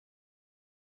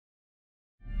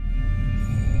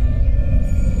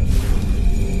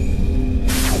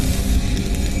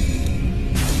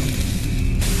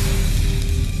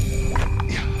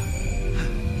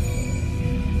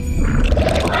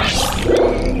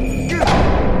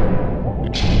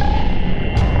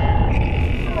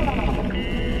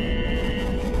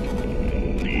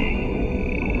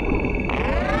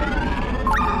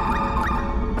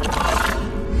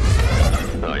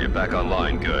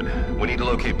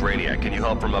Brainiac. Can you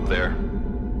help from up there?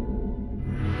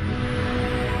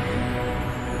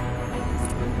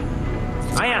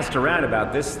 I asked around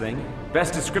about this thing.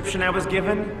 Best description I was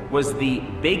given was the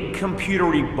big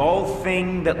computery ball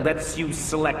thing that lets you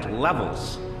select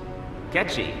levels.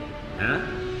 Catchy, huh?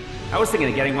 I was thinking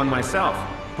of getting one myself,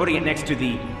 putting it next to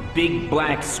the big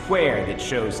black square that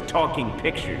shows talking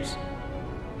pictures.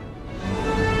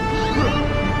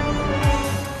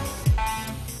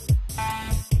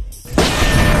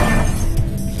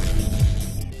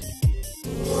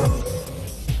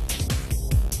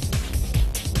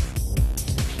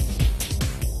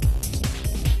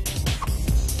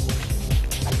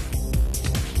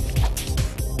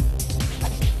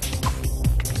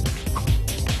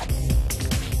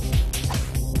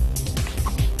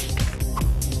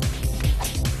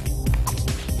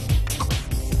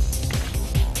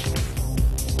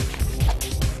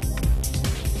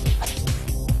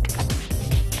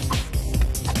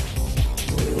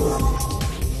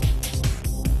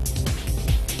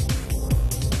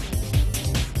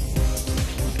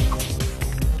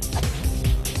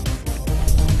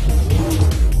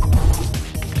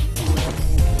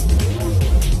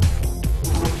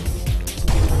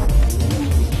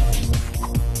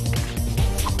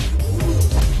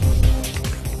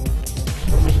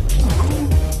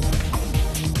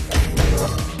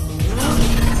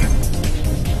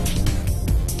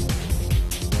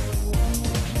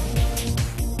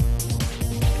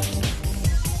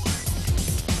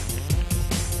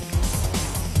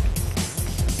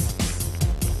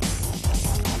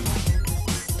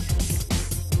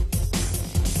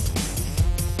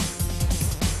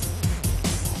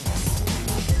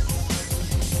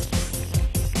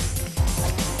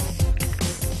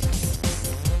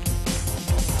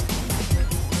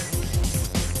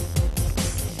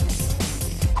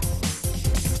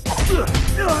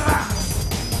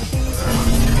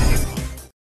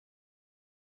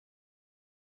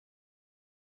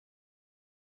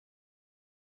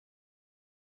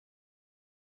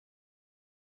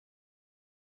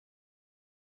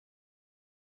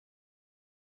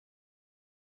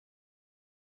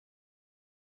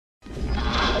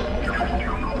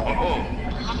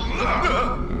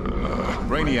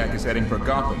 Brainiac is heading for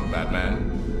Gotham,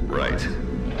 Batman. Right.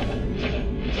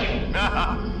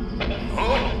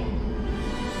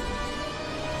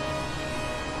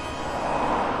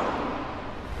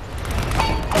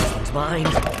 This one's mine.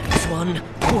 This one.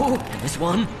 Ooh, and this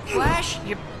one. Flash,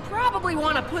 you probably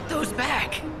want to put those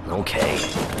back. Okay.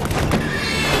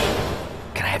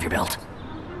 Can I have your belt?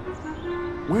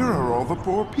 Where are all the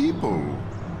poor people?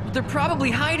 They're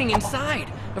probably hiding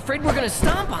inside, afraid we're gonna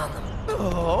stomp on them.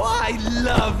 Oh, I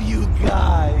love you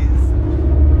guys!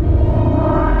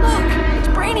 Look, it's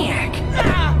Brainiac!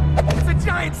 Ah, it's a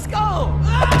giant skull!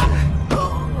 Ah!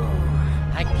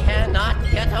 I cannot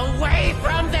get away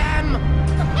from them!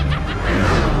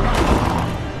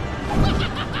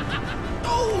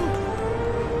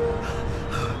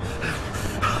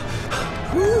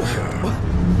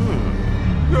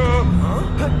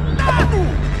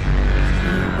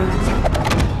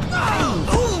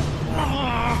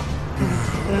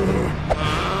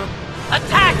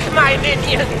 Attack, my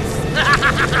minions!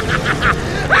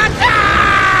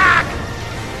 Attack!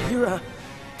 You're,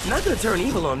 not gonna turn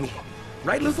evil on me,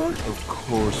 right, Luthor? Of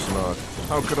course not.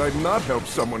 How could I not help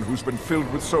someone who's been filled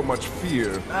with so much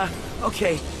fear?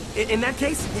 Okay. In that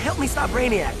case, help me stop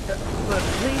Brainiac.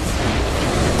 Please?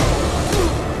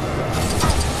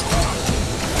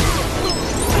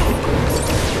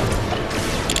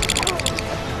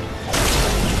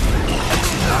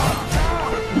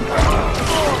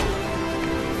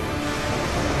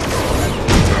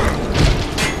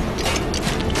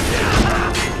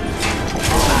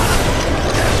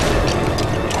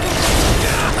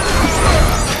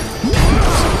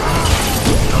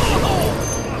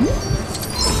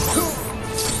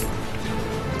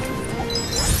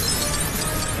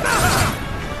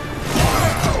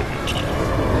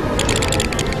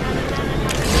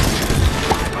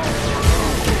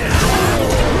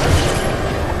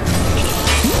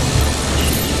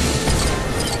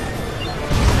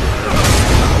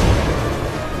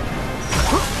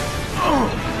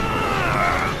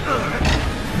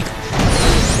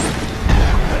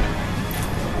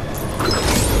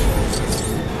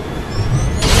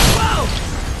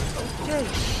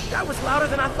 That was louder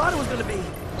than I thought it was gonna be.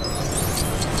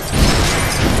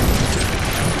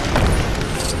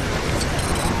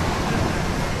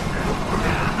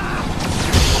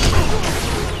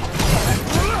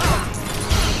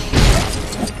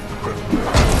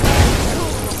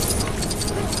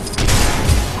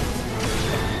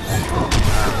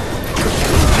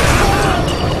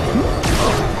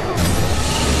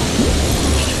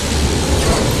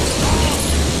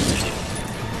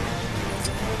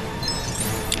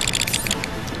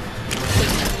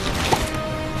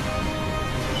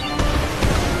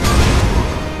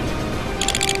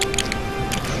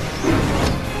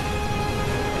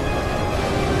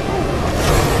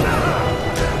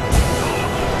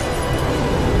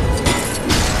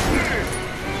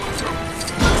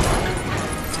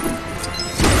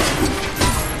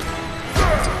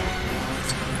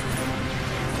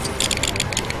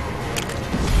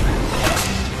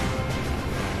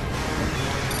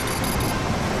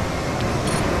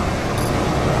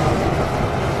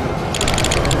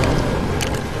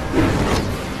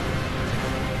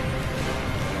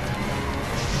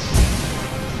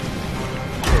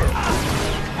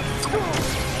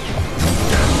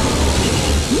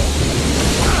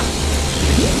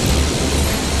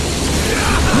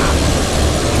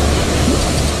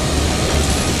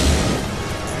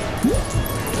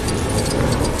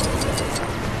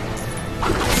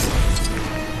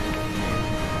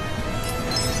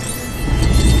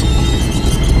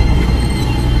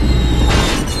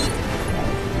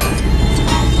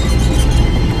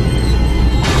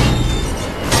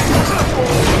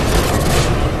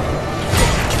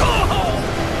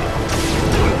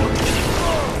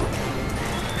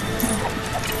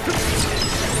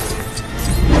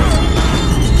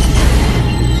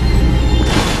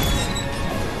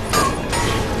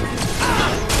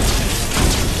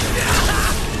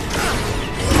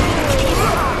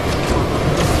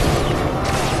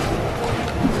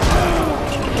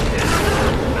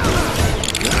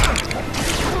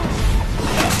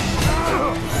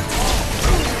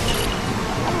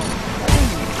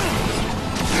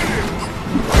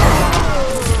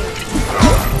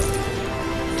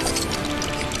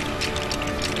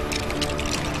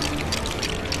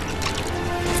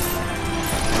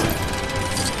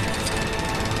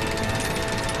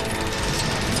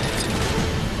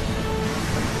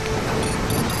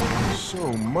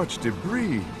 So much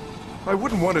debris. I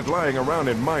wouldn't want it lying around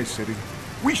in my city.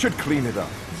 We should clean it up.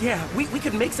 Yeah, we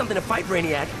could make something to fight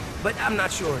Brainiac, but I'm not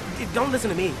sure. Don't listen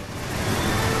to me.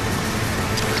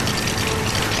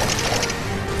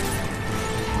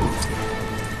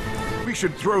 We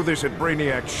should throw this at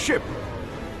Brainiac's ship.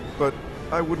 But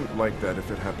I wouldn't like that if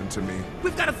it happened to me.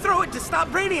 We've got to throw it to stop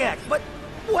Brainiac, but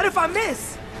what if I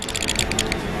miss?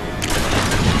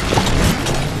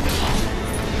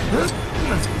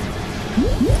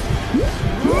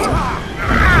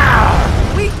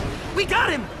 We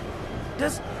got him!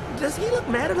 Does he look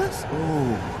mad at us?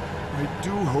 Oh, I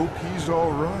do hope he's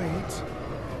all right.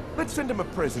 Let's send him a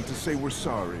present to say we're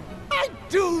sorry. I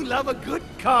do love a good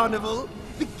carnival.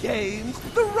 The games,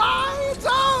 the rides,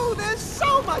 oh, there's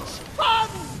so much fun!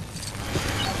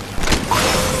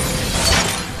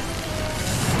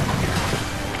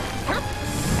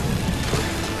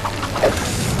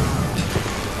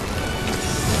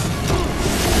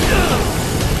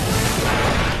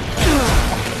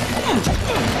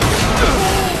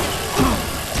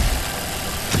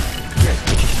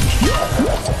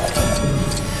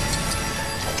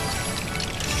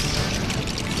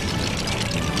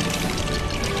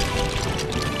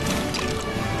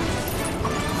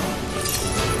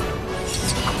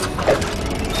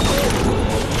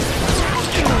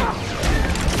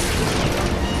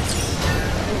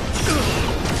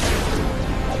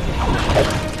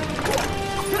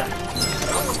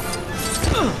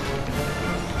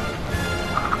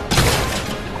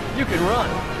 You can run.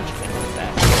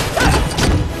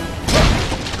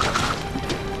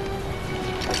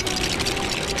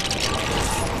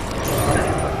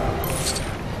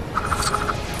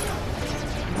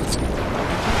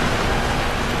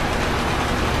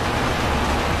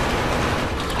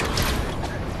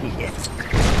 Yes.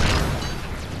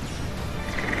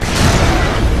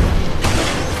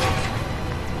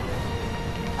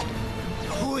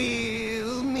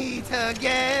 We'll meet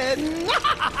again.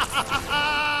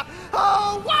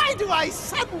 Oh, why do I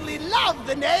suddenly love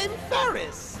the name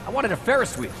Ferris? I wanted a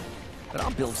Ferris wheel, but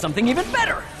I'll build something even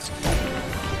better.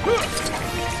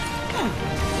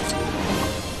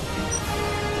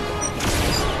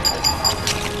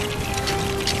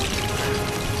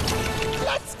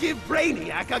 Let's give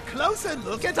Brainiac a closer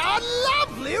look at our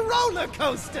lovely roller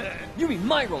coaster. You mean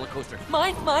my roller coaster?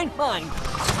 Mine, mine, mine.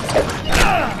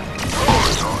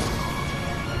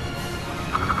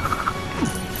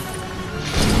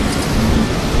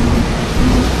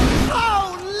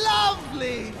 Oh,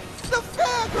 lovely! The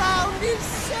fairground is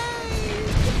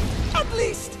saved! At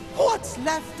least, what's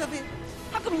left of it?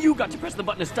 How come you got to press the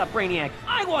button to stop Brainiac?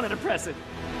 I wanted to press it.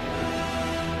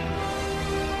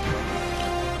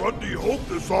 Grundy, hope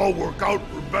this all work out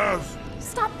for best.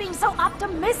 Stop being so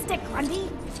optimistic, Grundy.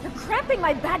 You're cramping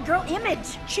my bad girl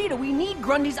image. Cheetah, we need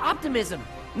Grundy's optimism.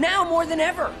 Now more than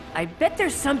ever. I bet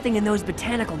there's something in those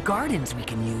botanical gardens we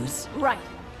can use. Right.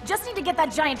 Just need to get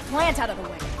that giant plant out of the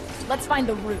way. Let's find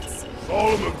the roots.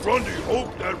 Solomon Grundy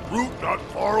hoped that route not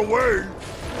far away.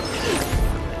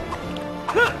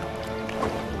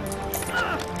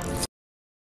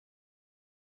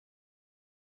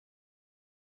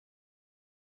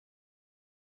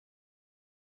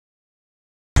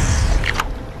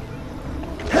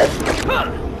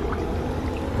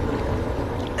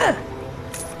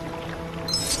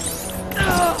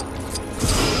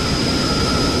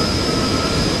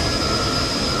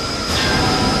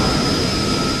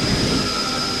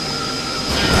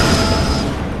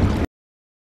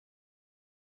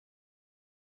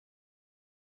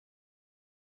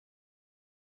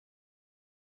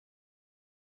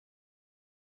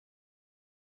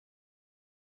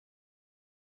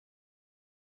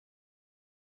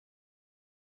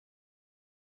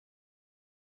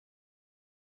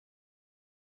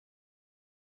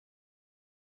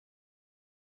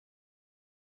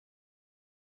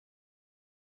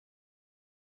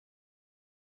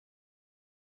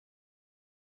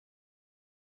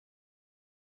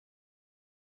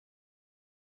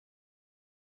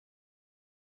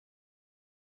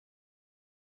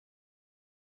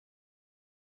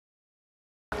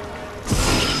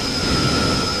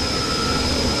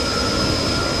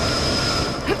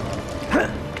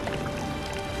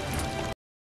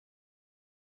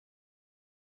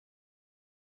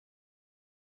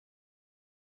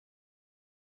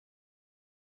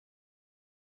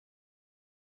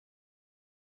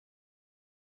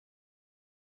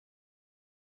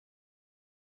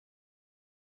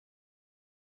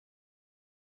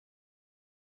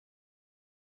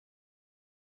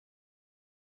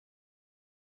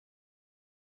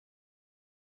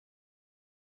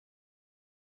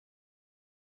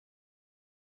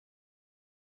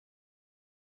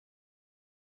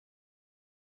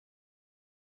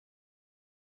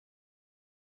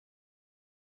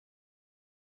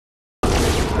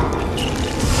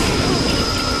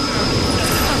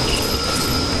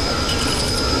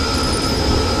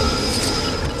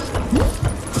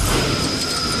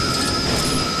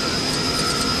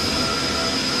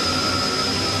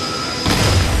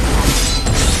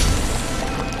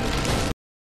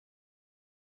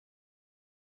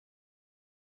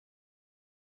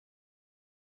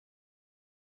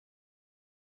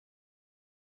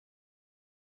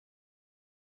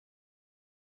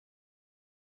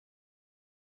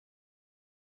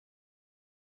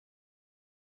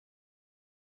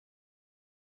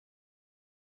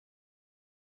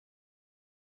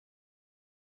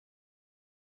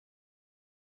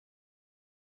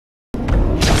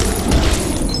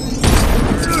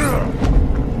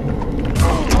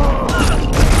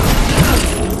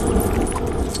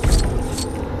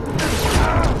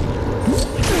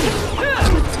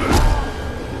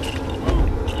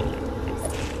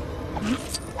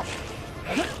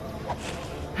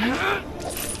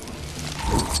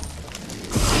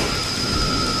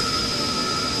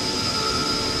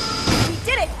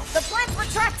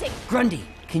 Grundy,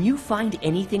 can you find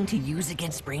anything to use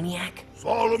against Brainiac?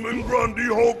 Solomon Grundy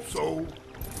hopes so.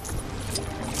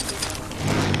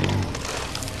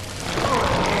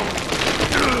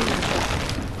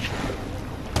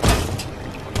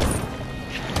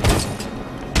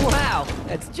 Wow,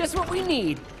 that's just what we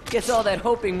need. Guess all that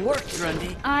hoping worked,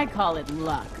 Grundy. I call it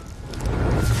luck.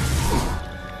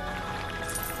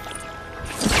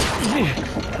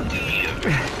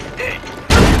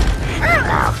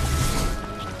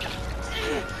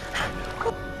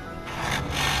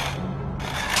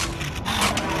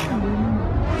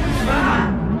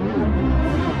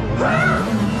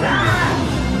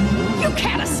 You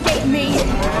can't escape me!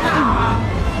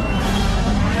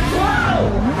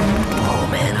 Oh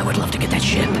man, I would love to get that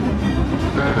ship.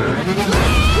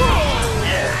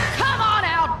 Come on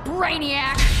out,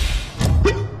 Brainiac!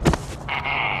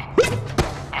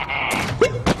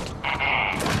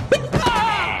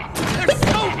 There's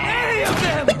so many of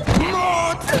them!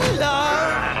 More to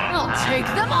love! I'll take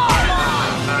them all on!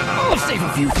 I'll save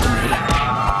a few for me.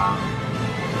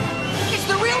 It's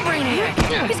the real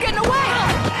Brainiac! He's getting away!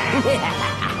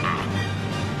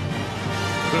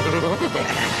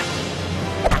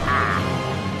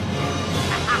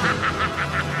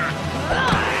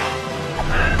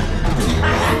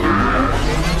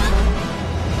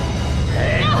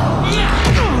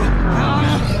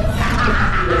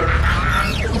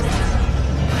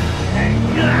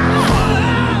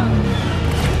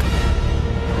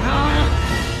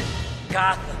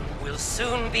 Gotham will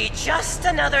soon be just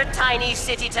another tiny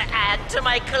city to add to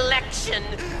my collection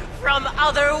from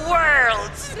other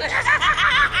worlds.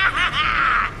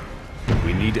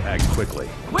 We need to act quickly.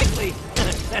 Quickly?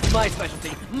 That's my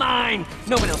specialty. Mine!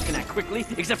 No one else can act quickly,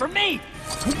 except for me!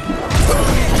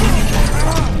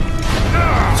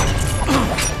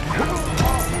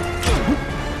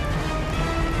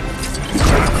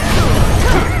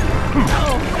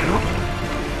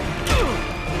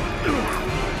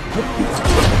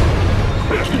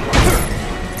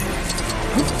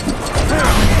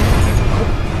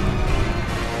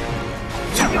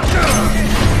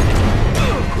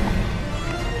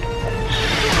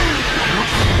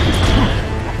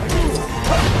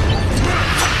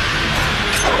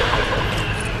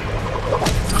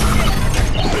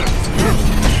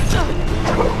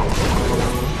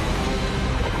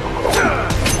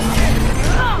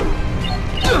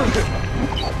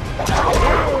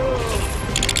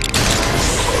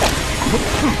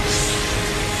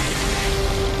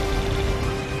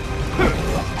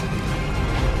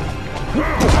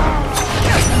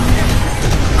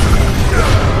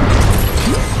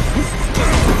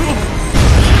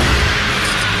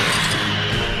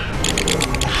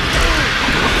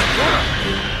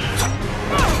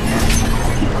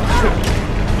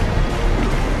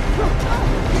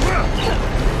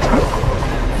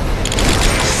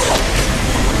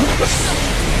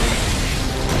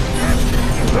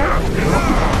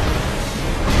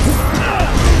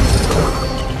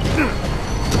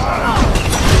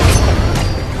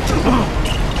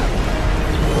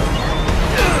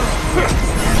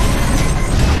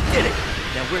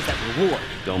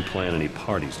 Don't plan any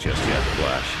parties just yet,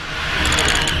 Flash.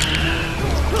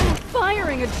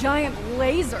 Firing a giant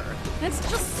laser. It's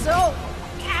just so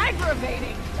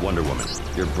aggravating. Wonder Woman,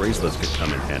 your bracelets could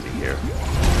come in handy here.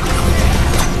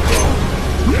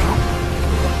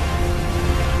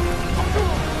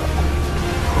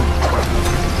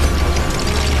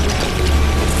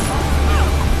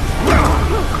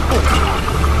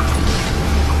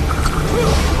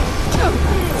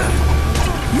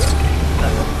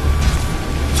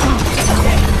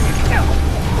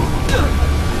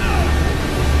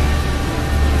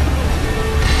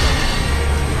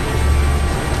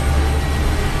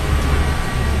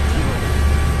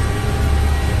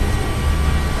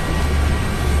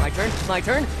 My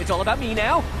turn. It's all about me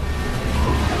now.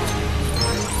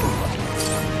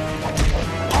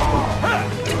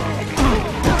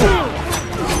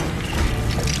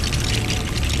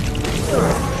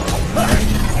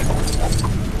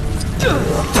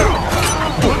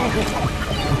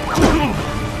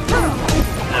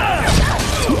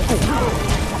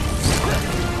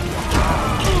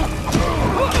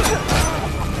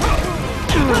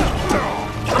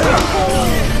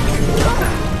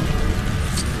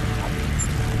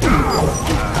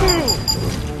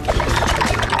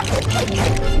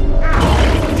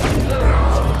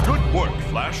 Good work,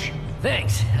 Flash.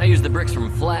 Thanks. I used the bricks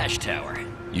from Flash Tower.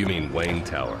 You mean Wayne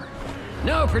Tower?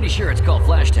 No, pretty sure it's called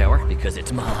Flash Tower because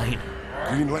it's mine.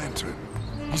 Green Lantern.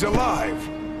 He's alive.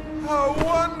 How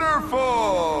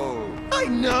wonderful! I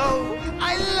know!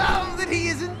 I love that he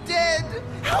isn't dead!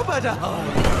 How about a hug?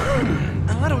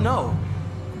 I don't know.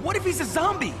 What if he's a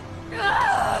zombie?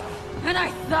 Ugh, and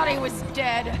I thought he was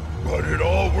dead. But it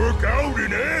all work out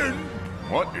in end.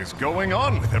 What is going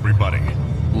on with everybody?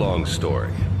 Long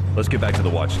story. Let's get back to the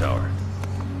watchtower.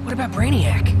 What about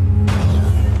Brainiac?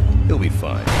 He'll be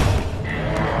fine.